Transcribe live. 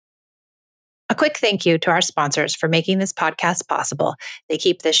quick thank you to our sponsors for making this podcast possible. They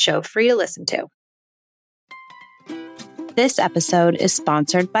keep this show free to listen to. This episode is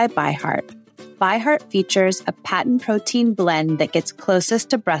sponsored by ByHeart. ByHeart features a patent protein blend that gets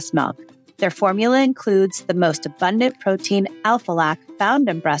closest to breast milk. Their formula includes the most abundant protein, alpha-lac, found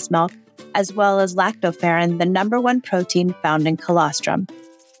in breast milk, as well as lactoferrin, the number one protein found in colostrum.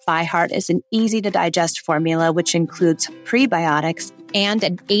 ByHeart is an easy-to-digest formula which includes prebiotics and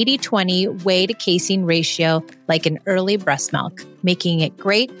an 80-20 whey to casein ratio like in early breast milk, making it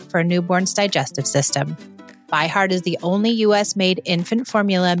great for a newborn's digestive system. ByHeart is the only U.S.-made infant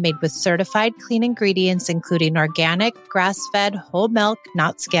formula made with certified clean ingredients, including organic, grass-fed, whole milk,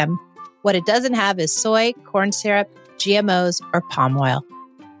 not skim. What it doesn't have is soy, corn syrup, GMOs, or palm oil.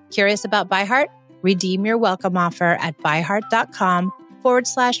 Curious about ByHeart? Redeem your welcome offer at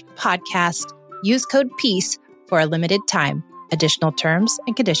byheart.com/podcast. Use code PEACE for a limited time. Additional terms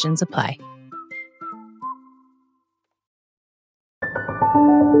and conditions apply.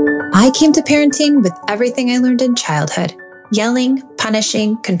 I came to parenting with everything I learned in childhood: yelling,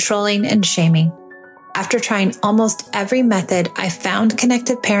 punishing, controlling, and shaming. After trying almost every method, I found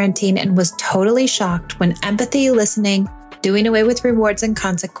connected parenting and was totally shocked when empathy, listening, doing away with rewards and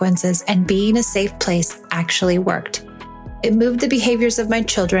consequences, and being a safe place actually worked. It moved the behaviors of my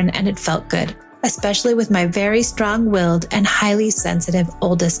children, and it felt good, especially with my very strong-willed and highly sensitive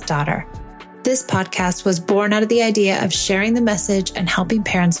oldest daughter. This podcast was born out of the idea of sharing the message and helping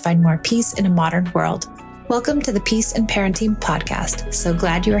parents find more peace in a modern world. Welcome to the Peace in Parenting podcast. So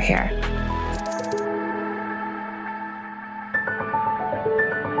glad you are here.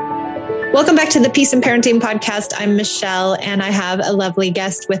 Welcome back to the Peace in Parenting podcast. I'm Michelle, and I have a lovely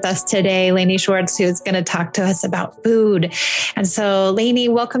guest with us today, Lainey Schwartz, who's going to talk to us about food. And so, Lainey,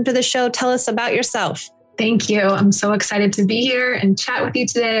 welcome to the show. Tell us about yourself. Thank you. I'm so excited to be here and chat with you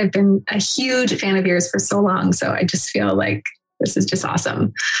today. I've been a huge fan of yours for so long, so I just feel like this is just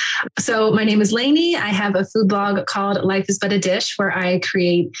awesome. So my name is Lainey. I have a food blog called Life is But a Dish, where I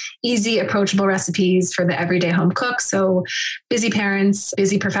create easy, approachable recipes for the everyday home cook. So busy parents,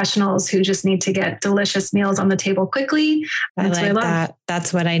 busy professionals who just need to get delicious meals on the table quickly. That's what I love. That.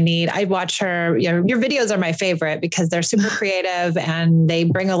 That's what I need. I watch her. Your videos are my favorite because they're super creative and they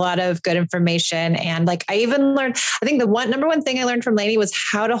bring a lot of good information. And like I even learned, I think the number one thing I learned from Lainey was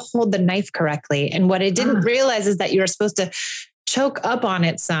how to hold the knife correctly. And what I didn't realize is that you were supposed to choke up on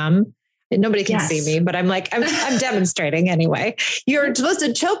it some. Nobody can see me, but I'm demonstrating anyway. You're supposed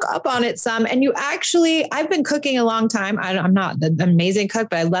to choke up on it some. And I've been cooking a long time. I'm not an amazing cook,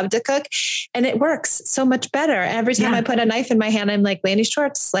 but I love to cook, and it works so much better. Every time I put a knife in my hand, I'm like, Lainey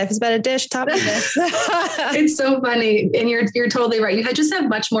Schwartz, Life is But a Dish, top of this. It's so funny. And you're totally right. You just have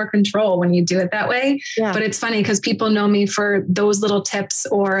much more control when you do it that way. Yeah. But it's funny because people know me for those little tips,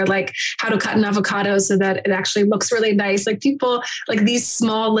 or like how to cut an avocado so that it actually looks really nice. Like people, like these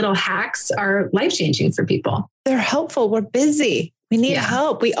small little hacks are life-changing for people. They're helpful. We're busy. We need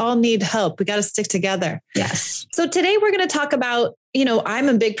help. We all need help. We got to stick together. Yes. So today we're going to talk about, I'm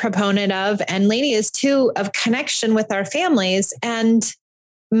a big proponent of, and Lainey is too, of connection with our families. And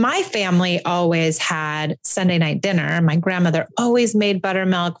my family always had Sunday night dinner. My grandmother always made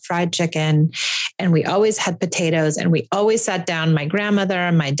buttermilk, fried chicken, and we always had potatoes, and we always sat down, my grandmother,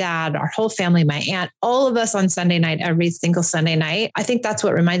 my dad, our whole family, my aunt, all of us on Sunday night, every single Sunday night. I think that's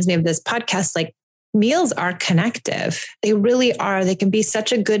what reminds me of this podcast. Like, meals are connective. They really are. They can be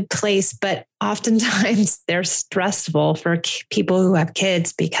such a good place, but oftentimes they're stressful for people who have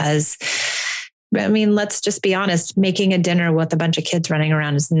kids because, let's just be honest, making a dinner with a bunch of kids running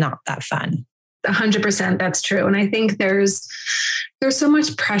around is not that fun. 100%. That's true. And I think there's so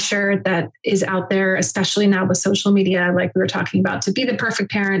much pressure that is out there, especially now with social media, like we were talking about, to be the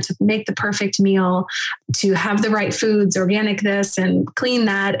perfect parent, to make the perfect meal, to have the right foods, organic this and clean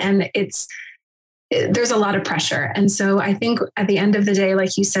that. And there's a lot of pressure. And so I think at the end of the day,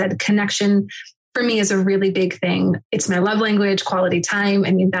 like you said, connection for me is a really big thing. It's my love language, quality time.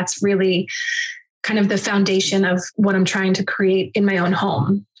 That's really kind of the foundation of what I'm trying to create in my own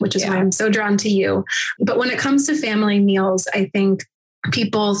home, which is why I'm so drawn to you. But when it comes to family meals, I think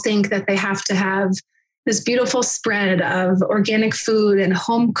people think that they have to have this beautiful spread of organic food and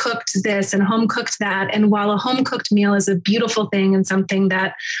home cooked this and home cooked that. And while a home cooked meal is a beautiful thing and something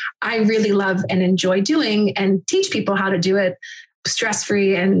that I really love and enjoy doing and teach people how to do it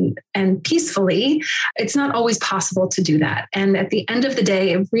stress-free and peacefully, it's not always possible to do that. And at the end of the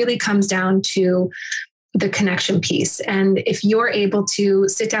day, it really comes down to the connection piece. And if you're able to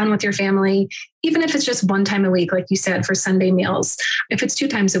sit down with your family, even if it's just one time a week, like you said, for Sunday meals, if it's 2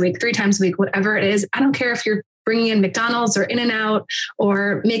 times a week, 3 times a week, whatever it is, I don't care if you're bringing in McDonald's or In-N-Out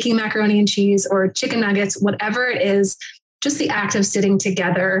or making macaroni and cheese or chicken nuggets, whatever it is, just the act of sitting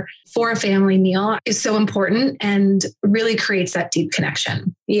together for a family meal is so important and really creates that deep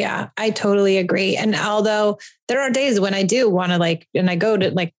connection. Yeah, I totally agree. And although there are days when I do want to and I go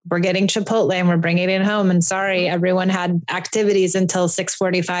to we're getting Chipotle and we're bringing it home, and sorry, everyone had activities until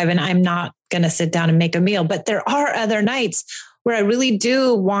 6:45 and I'm not going to sit down and make a meal. But there are other nights where I really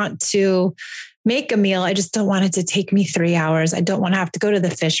do want to make a meal. I just don't want it to take me 3 hours. I don't want to have to go to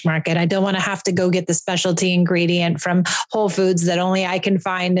the fish market. I don't want to have to go get the specialty ingredient from Whole Foods that only I can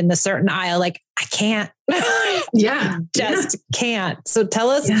find in the certain aisle. I can't. Just can't. So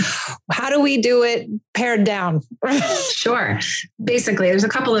tell us, how do we do it pared down? Sure. Basically, there's a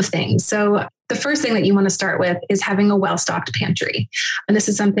couple of things. So the first thing that you want to start with is having a well-stocked pantry. And this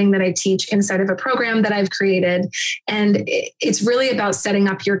is something that I teach inside of a program that I've created. And it's really about setting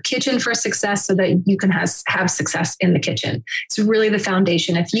up your kitchen for success so that you can have success in the kitchen. It's really the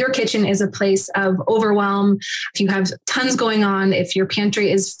foundation. If your kitchen is a place of overwhelm, if you have tons going on, if your pantry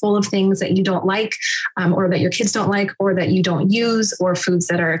is full of things that you don't like, or that your kids don't like, or that you don't use, or foods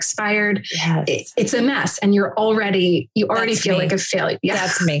that are expired, it's a mess. And you already feel like a failure. Yeah.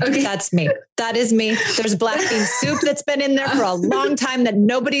 That's me. Okay. That's me. That is me. There's black bean soup that's been in there for a long time that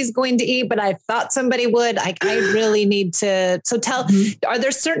nobody's going to eat, but I thought somebody would. I really need to. So are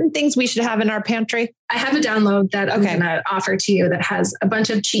there certain things we should have in our pantry? I have a download that I'm going to offer to you that has a bunch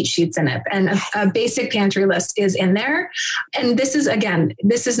of cheat sheets in it, and a basic pantry list is in there. And this is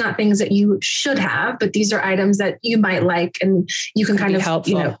not things that you should have, but these are items that you might like, and you can kind of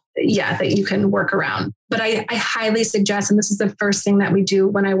helpful. That you can work around. But I highly suggest, and this is the first thing that we do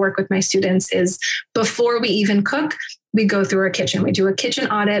when I work with my students, is before we even cook, we go through our kitchen. We do a kitchen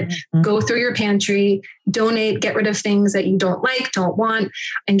audit, go through your pantry, donate, get rid of things that you don't like, don't want,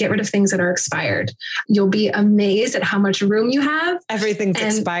 and get rid of things that are expired. You'll be amazed at how much room you have. Everything's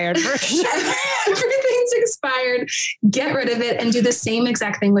expired. For sure. Everything's expired. Get rid of it and do the same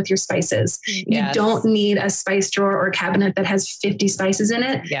exact thing with your spices. Yes. You don't need a spice drawer or cabinet that has 50 spices in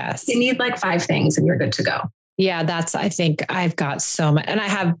it. Yes. You need 5 things and you're good to go. Yeah, I think I've got so much, and I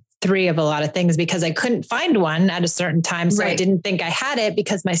have 3 of a lot of things because I couldn't find one at a certain time. So I didn't think I had it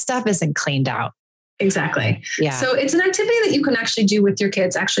because my stuff isn't cleaned out. Exactly. Yeah. So it's an activity that you can actually do with your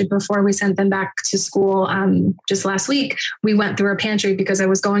kids. Actually, before we sent them back to school, just last week, we went through our pantry because I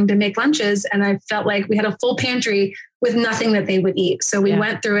was going to make lunches and I felt like we had a full pantry with nothing that they would eat. So we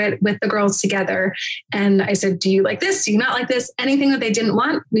went through it with the girls together. And I said, do you like this? Do you not like this? Anything that they didn't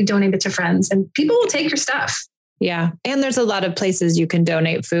want, we donated to friends, and people will take your stuff. Yeah. And there's a lot of places you can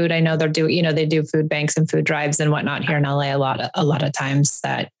donate food. I know they do food banks and food drives and whatnot here in LA a lot of times,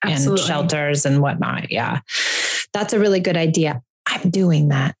 and shelters and whatnot. Yeah. That's a really good idea. I'm doing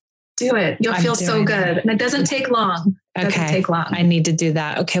that. Do it. You'll feel so good. And it doesn't take long. I need to do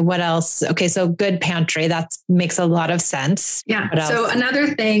that. Okay. What else? Okay. So good pantry. That makes a lot of sense. Yeah. So another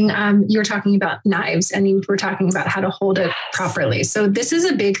thing, you were talking about knives and you were talking about how to hold it properly. So this is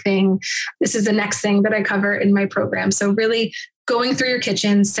a big thing. This is the next thing that I cover in my program. So really going through your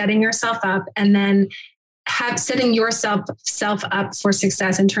kitchen, setting yourself up, and then setting yourself up for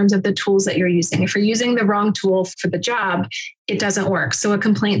success in terms of the tools that you're using. If you're using the wrong tool for the job, it doesn't work. So a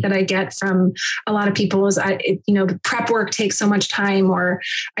complaint that I get from a lot of people is, the prep work takes so much time, or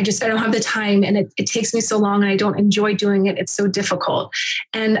I don't have the time and it takes me so long and I don't enjoy doing it. It's so difficult.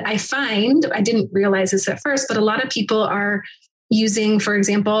 And I find, I didn't realize this at first, but a lot of people are using, for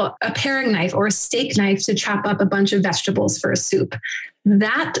example, a paring knife or a steak knife to chop up a bunch of vegetables for a soup.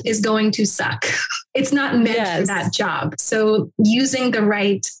 That is going to suck. It's not meant for that job. So using the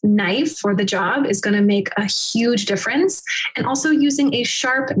right knife for the job is going to make a huge difference. And also using a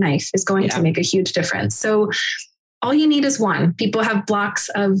sharp knife is going to make a huge difference. So all you need is one. People have blocks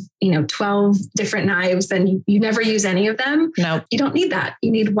of, 12 different knives, and you never use any of them. No, you don't need that. You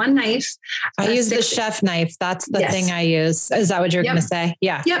need one knife. I use the chef knife. That's the thing I use. Is that what you're going to say?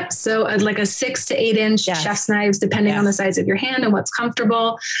 Yeah. Yep. So like a 6 to 8 inch chef's knives, depending on the size of your hand and what's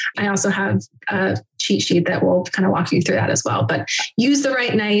comfortable. I also have a cheat sheet that will kind of walk you through that as well. But use the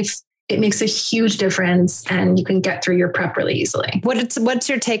right knife. It makes a huge difference, and you can get through your prep really easily. What's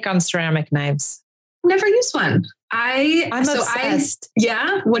your take on ceramic knives? Never used one. I'm obsessed.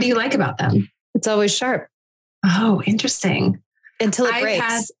 What do you like about them? It's always sharp. Oh, interesting. Until it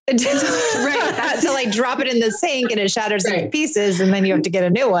breaks. Until I drop it in the sink and it shatters into pieces, and then you have to get a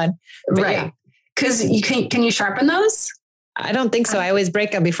new one. But right. Because can you sharpen those? I don't think so. I always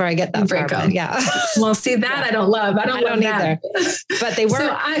break them before I get that far. Yeah. Well, see that I don't love. I don't love that. Either. But they were.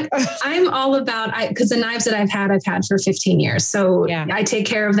 So I'm all about, because the knives that I've had for 15 years. So I take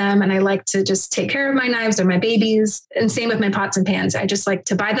care of them, and I like to just take care of my knives or my babies. And same with my pots and pans. I just like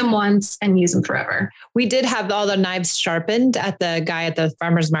to buy them once and use them forever. We did have all the knives sharpened at the guy at the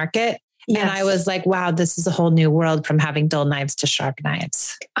farmer's market. Yes. And I was like, wow, this is a whole new world from having dull knives to sharp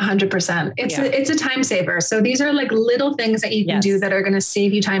knives. 100%. It's a time saver. So these are like little things that you can do that are going to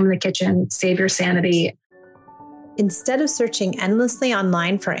save you time in the kitchen, save your sanity. Instead of searching endlessly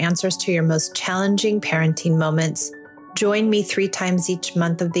online for answers to your most challenging parenting moments, join me 3 times each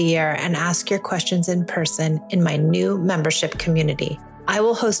month of the year and ask your questions in person in my new membership community. I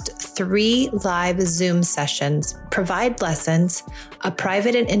will host 3 live Zoom sessions, provide lessons, a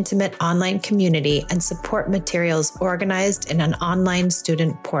private and intimate online community, and support materials organized in an online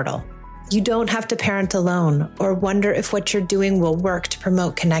student portal. You don't have to parent alone or wonder if what you're doing will work to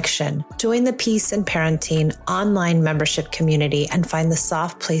promote connection. Join the Peace and Parenting online membership community and find the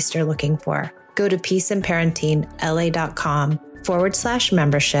soft place you're looking for. Go to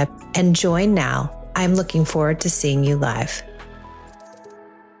peaceandparentingla.com/membership and join now. I'm looking forward to seeing you live.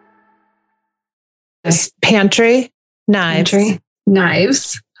 Pantry,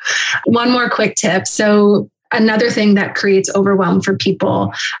 knives. One more quick tip. So another thing that creates overwhelm for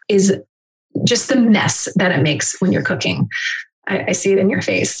people is just the mess that it makes when you're cooking. I see it in your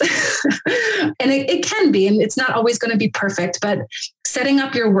face. And it can be, and it's not always going to be perfect, but setting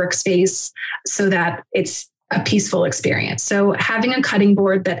up your workspace so that it's a peaceful experience. So having a cutting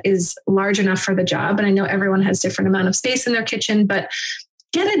board that is large enough for the job, and I know everyone has different amount of space in their kitchen, but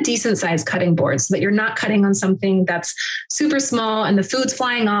get a decent sized cutting board so that you're not cutting on something that's super small and the food's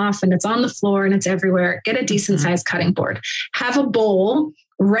flying off and it's on the floor and it's everywhere. Get a decent sized cutting board. Have a bowl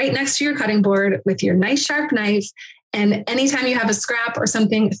right next to your cutting board with your nice sharp knife. And anytime you have a scrap or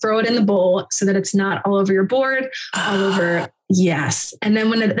something, throw it in the bowl so that it's not all over your board, all over. Yes. And then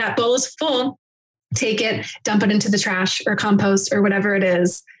when that bowl is full, take it, dump it into the trash or compost or whatever it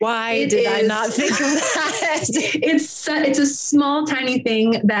is. Why did I not think of that? It's a small, tiny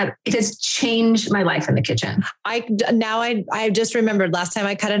thing that it has changed my life in the kitchen. I just remembered last time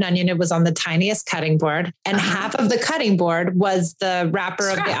I cut an onion, it was on the tiniest cutting board, and half of the cutting board was the wrapper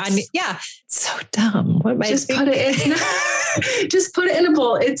of the onion. Yeah. So dumb. What am I just put it in? Just put it in a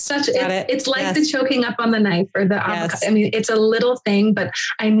bowl. It's like the choking up on the knife or the avocado. I mean, it's a little thing, but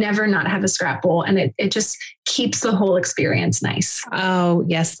I never not have a scrap bowl, and it just keeps the whole experience nice. Oh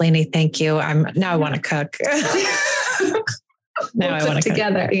yes, Lainey, thank you. Now I want to cook. Now I want to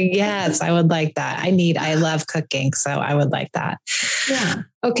together. Cook. Yes, I would like that. I love cooking, so I would like that. Yeah.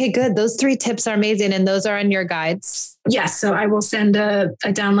 Okay, good. Those 3 tips are amazing. And those are in your guides. Yes. So I will send a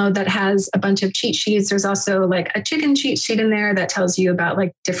download that has a bunch of cheat sheets. There's also like a chicken cheat sheet in there that tells you about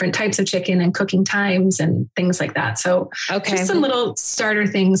like different types of chicken and cooking times and things like that. So just some little starter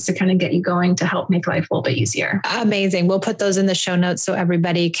things to kind of get you going to help make life a little bit easier. Amazing. We'll put those in the show notes so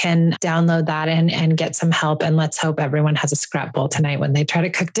everybody can download that and get some help. And let's hope everyone has a scrap bowl tonight when they try to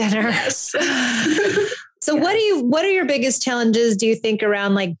cook dinner. Yes. So what are your biggest challenges, do you think,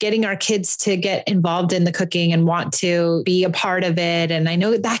 around like getting our kids to get involved in the cooking and want to be a part of it? And I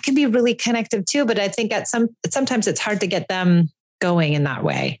know that can be really connective too, but I think sometimes it's hard to get them going in that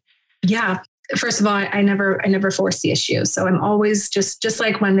way. Yeah. First of all, I never force the issue. So I'm always just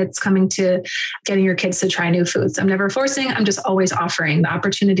like when it's coming to getting your kids to try new foods, I'm never forcing, I'm just always offering. The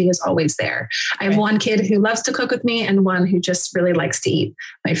opportunity is always there. I have one kid who loves to cook with me and one who just really likes to eat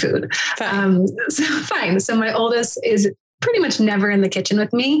my food. Fine. So my oldest is pretty much never in the kitchen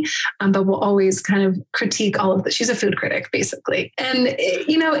with me, but will always kind of critique all of this. She's a food critic, basically. And,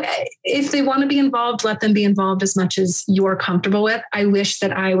 if they want to be involved, let them be involved as much as you're comfortable with. I wish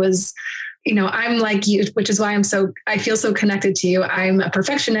that I was, I'm like you, which is why I feel so connected to you. I'm a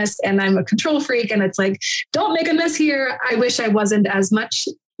perfectionist and I'm a control freak. And it's like, don't make a mess here. I wish I wasn't as much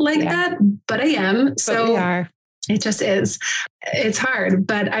like that, but I am. So we are. It just is. It's hard,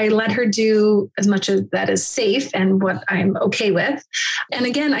 but I let her do as much as that is safe and what I'm okay with. And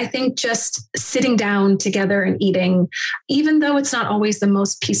again, I think just sitting down together and eating, even though it's not always the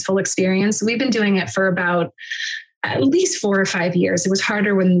most peaceful experience, we've been doing it for about at least 4 or 5 years. It was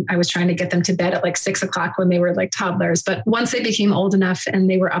harder when I was trying to get them to bed at like 6 o'clock when they were like toddlers. But once they became old enough and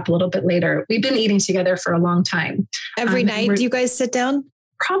they were up a little bit later, we've been eating together for a long time. Every night, do you guys sit down?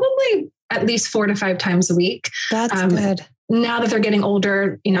 Probably at least 4 to 5 times a week. That's good. Now that they're getting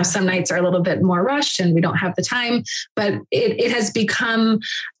older, some nights are a little bit more rushed and we don't have the time, but it has become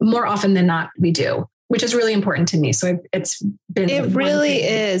more often than not we do, which is really important to me. So it's been. It really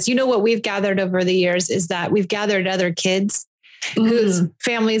is. What we've gathered over the years is that we've gathered other kids whose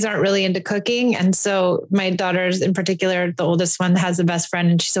families aren't really into cooking. And so my daughters in particular, the oldest one has a best friend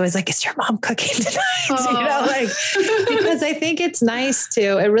and she's always like, is your mom cooking tonight? Because I think it's nice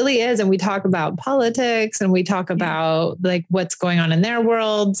to, it really is. And we talk about politics and we talk about like what's going on in their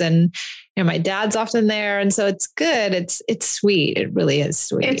worlds. And my dad's often there. And so it's good. It's sweet. It really is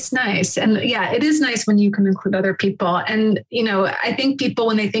sweet. It's nice. And yeah, it is nice when you can include other people. And, I think people,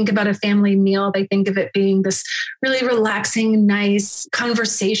 when they think about a family meal, they think of it being this really relaxing, nice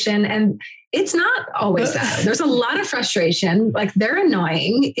conversation. And it's not always that. There's a lot of frustration. Like they're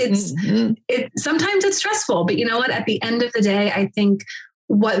annoying. Sometimes it's stressful, but you know what? At the end of the day, I think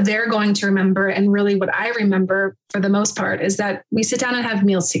what they're going to remember, and really what I remember for the most part, is that we sit down and have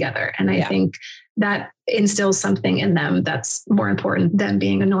meals together. And I think that instills something in them that's more important than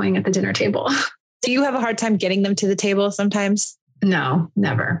being annoying at the dinner table. Do you have a hard time getting them to the table sometimes? No,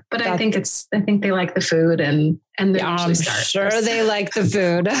 never. But I think they like the food and they usually start. Sure, they like the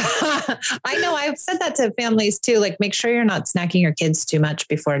food. I know I've said that to families too. Like, make sure you're not snacking your kids too much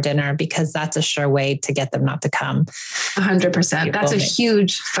before dinner, because that's a sure way to get them not to come. 100%. That's a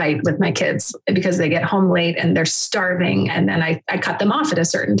huge fight with my kids because they get home late and they're starving. And then I cut them off at a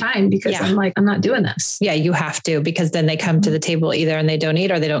certain time because I'm like, I'm not doing this. Yeah, you have to, because then they come to the table either and they don't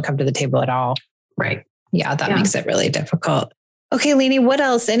eat or they don't come to the table at all. Right. Yeah, that makes it really difficult. Okay, Leanie, what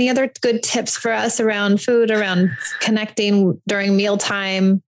else? Any other good tips for us around food, around connecting during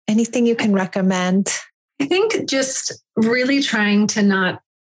mealtime? Anything you can recommend? I think just really trying to not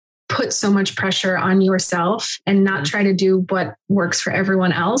put so much pressure on yourself and not try to do what works for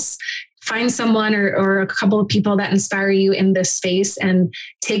everyone else. Find someone or a couple of people that inspire you in this space and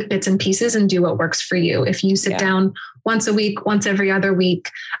take bits and pieces and do what works for you. If you sit down once a week, once every other week,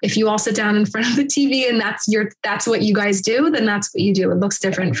 if you all sit down in front of the TV and that's what you guys do, then that's what you do. It looks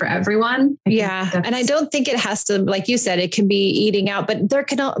different for everyone. And I don't think it has to, like you said, it can be eating out, but there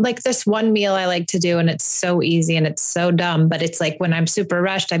can, like this one meal I like to do, and it's so easy and it's so dumb, but it's like when I'm super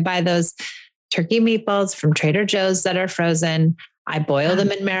rushed, I buy those turkey meatballs from Trader Joe's that are frozen. I boil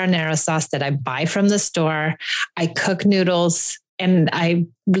them in marinara sauce that I buy from the store. I cook noodles and I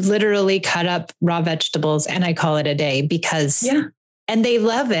literally cut up raw vegetables and I call it a day because, and they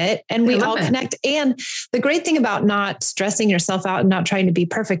love it. And we all connect. And the great thing about not stressing yourself out and not trying to be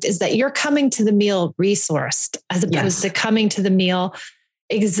perfect is that you're coming to the meal resourced as opposed to coming to the meal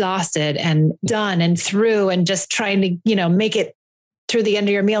exhausted and done and through and just trying to, make it through the end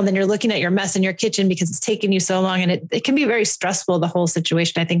of your meal. And then you're looking at your mess in your kitchen because it's taken you so long. And it can be very stressful, the whole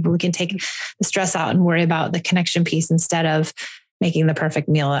situation. I think we can take the stress out and worry about the connection piece instead of making the perfect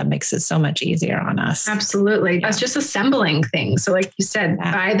meal. That makes it so much easier on us. Absolutely. That's just assembling things. So like you said,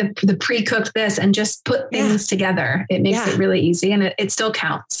 buy the pre-cooked this and just put things together. It makes it really easy and it still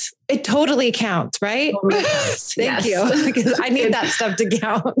counts. It totally counts, right? Totally counts. Thank you. Because I need that stuff to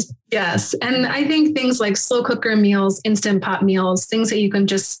count. Yes. And I think things like slow cooker meals, instant pot meals, things that you can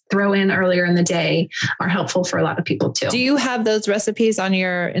just throw in earlier in the day are helpful for a lot of people too. Do you have those recipes on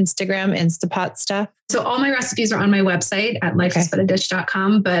your Instagram, Instapot stuff? So all my recipes are on my website at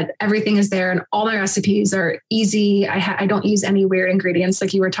lifeisbutadish.com, but everything is there and all my recipes are easy. I don't use any weird ingredients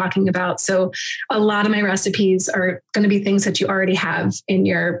like you were talking about. So a lot of my recipes are going to be things that you already have in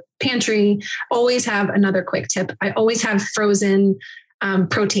your pantry. Always have another quick tip. I always have frozen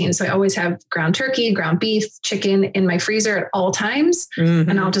protein. So I always have ground turkey, ground beef, chicken in my freezer at all times.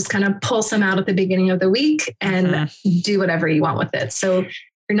 And I'll just kind of pull some out at the beginning of the week and do whatever you want with it. So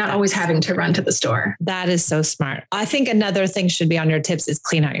you're not always having to run to the store. That is so smart. I think another thing should be on your tips is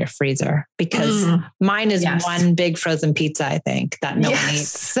clean out your freezer because mine is one big frozen pizza, I think, that no one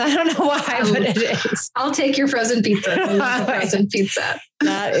eats. I don't know why, but it is. I'll take your frozen pizza. Frozen pizza.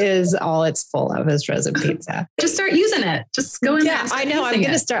 That is all it's full of is frozen pizza. Just start using it. Just go in there. Yeah, I know. I'm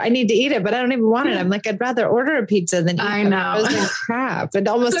going to start. I need to eat it, but I don't even want it. I'm like, I'd rather order a pizza than eat frozen crap. It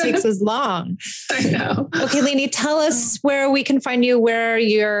almost takes as long. I know. Okay, Leanie, tell us where we can find you. Where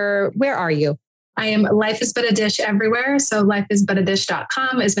are you? I am Life is But a Dish everywhere. So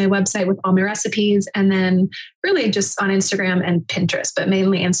lifeisbutadish.com is my website with all my recipes. And then really just on Instagram and Pinterest, but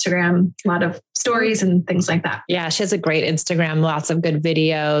mainly Instagram, a lot of stories and things like that. Yeah, she has a great Instagram, lots of good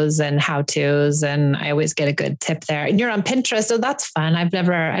videos and how-tos. And I always get a good tip there. And you're on Pinterest, so that's fun. I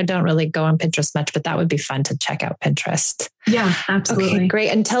don't really go on Pinterest much, but that would be fun to check out Pinterest. Yeah, absolutely. Okay, great.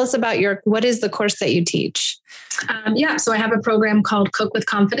 And tell us about what is the course that you teach? So I have a program called Cook with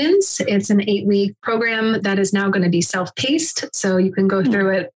Confidence. It's an 8-week program that is now going to be self-paced. So you can go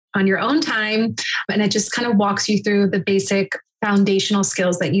through it on your own time. And it just kind of walks you through the basic foundational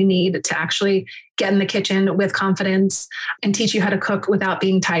skills that you need to actually get in the kitchen with confidence and teach you how to cook without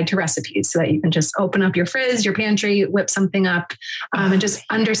being tied to recipes, so that you can just open up your fridge, your pantry, whip something up, and just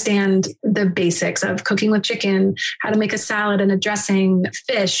understand the basics of cooking with chicken, how to make a salad and a dressing,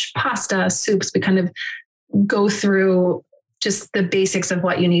 fish, pasta, soups. We kind of go through just the basics of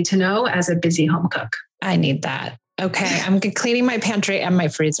what you need to know as a busy home cook. I need that. Okay. I'm cleaning my pantry and my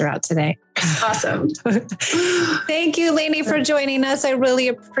freezer out today. Awesome. Thank you, Lainey, for joining us. I really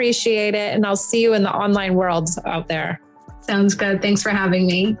appreciate it. And I'll see you in the online world out there. Sounds good. Thanks for having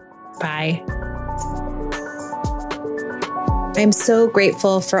me. Bye. I'm so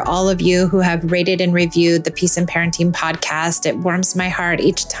grateful for all of you who have rated and reviewed the Peace in Parenting podcast. It warms my heart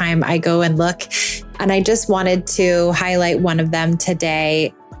each time I go and look. And I just wanted to highlight one of them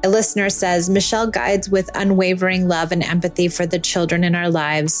today. A listener says, Michelle guides with unwavering love and empathy for the children in our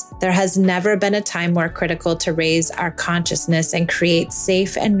lives. There has never been a time more critical to raise our consciousness and create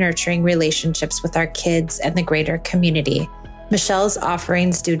safe and nurturing relationships with our kids and the greater community. Michelle's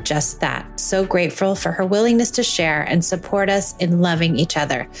offerings do just that. So grateful for her willingness to share and support us in loving each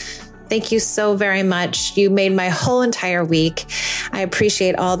other. Thank you so very much. You made my whole entire week. I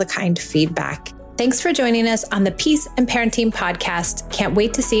appreciate all the kind feedback. Thanks for joining us on the Peace in Parenting podcast. Can't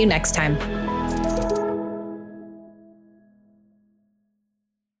wait to see you next time.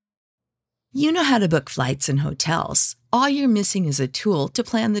 You know how to book flights and hotels. All you're missing is a tool to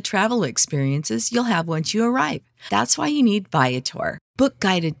plan the travel experiences you'll have once you arrive. That's why you need Viator. Book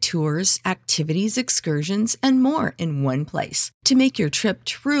guided tours, activities, excursions, and more in one place to make your trip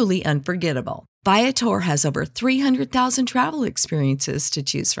truly unforgettable. Viator has over 300,000 travel experiences to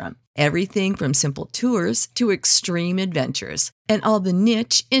choose from. Everything from simple tours to extreme adventures and all the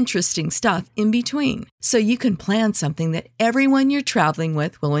niche, interesting stuff in between. So you can plan something that everyone you're traveling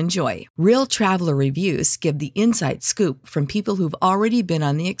with will enjoy. Real traveler reviews give the inside scoop from people who've already been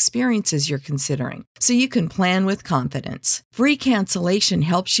on the experiences you're considering. So you can plan with confidence. Free cancellation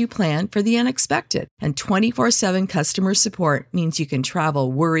helps you plan for the unexpected. And 24/7 customer support means you can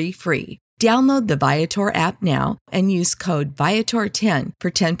travel worry-free. Download the Viator app now and use code Viator10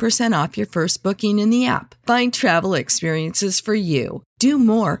 for 10% off your first booking in the app. Find travel experiences for you. Do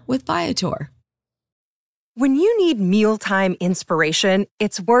more with Viator. When you need mealtime inspiration,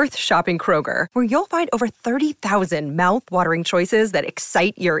 it's worth shopping Kroger, where you'll find over 30,000 mouth-watering choices that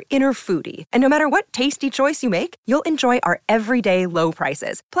excite your inner foodie. And no matter what tasty choice you make, you'll enjoy our everyday low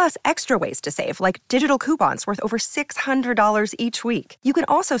prices, plus extra ways to save, like digital coupons worth over $600 each week. You can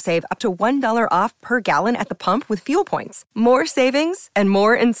also save up to $1 off per gallon at the pump with fuel points. More savings and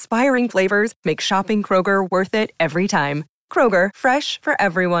more inspiring flavors make shopping Kroger worth it every time. Kroger, fresh for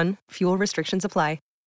everyone. Fuel restrictions apply.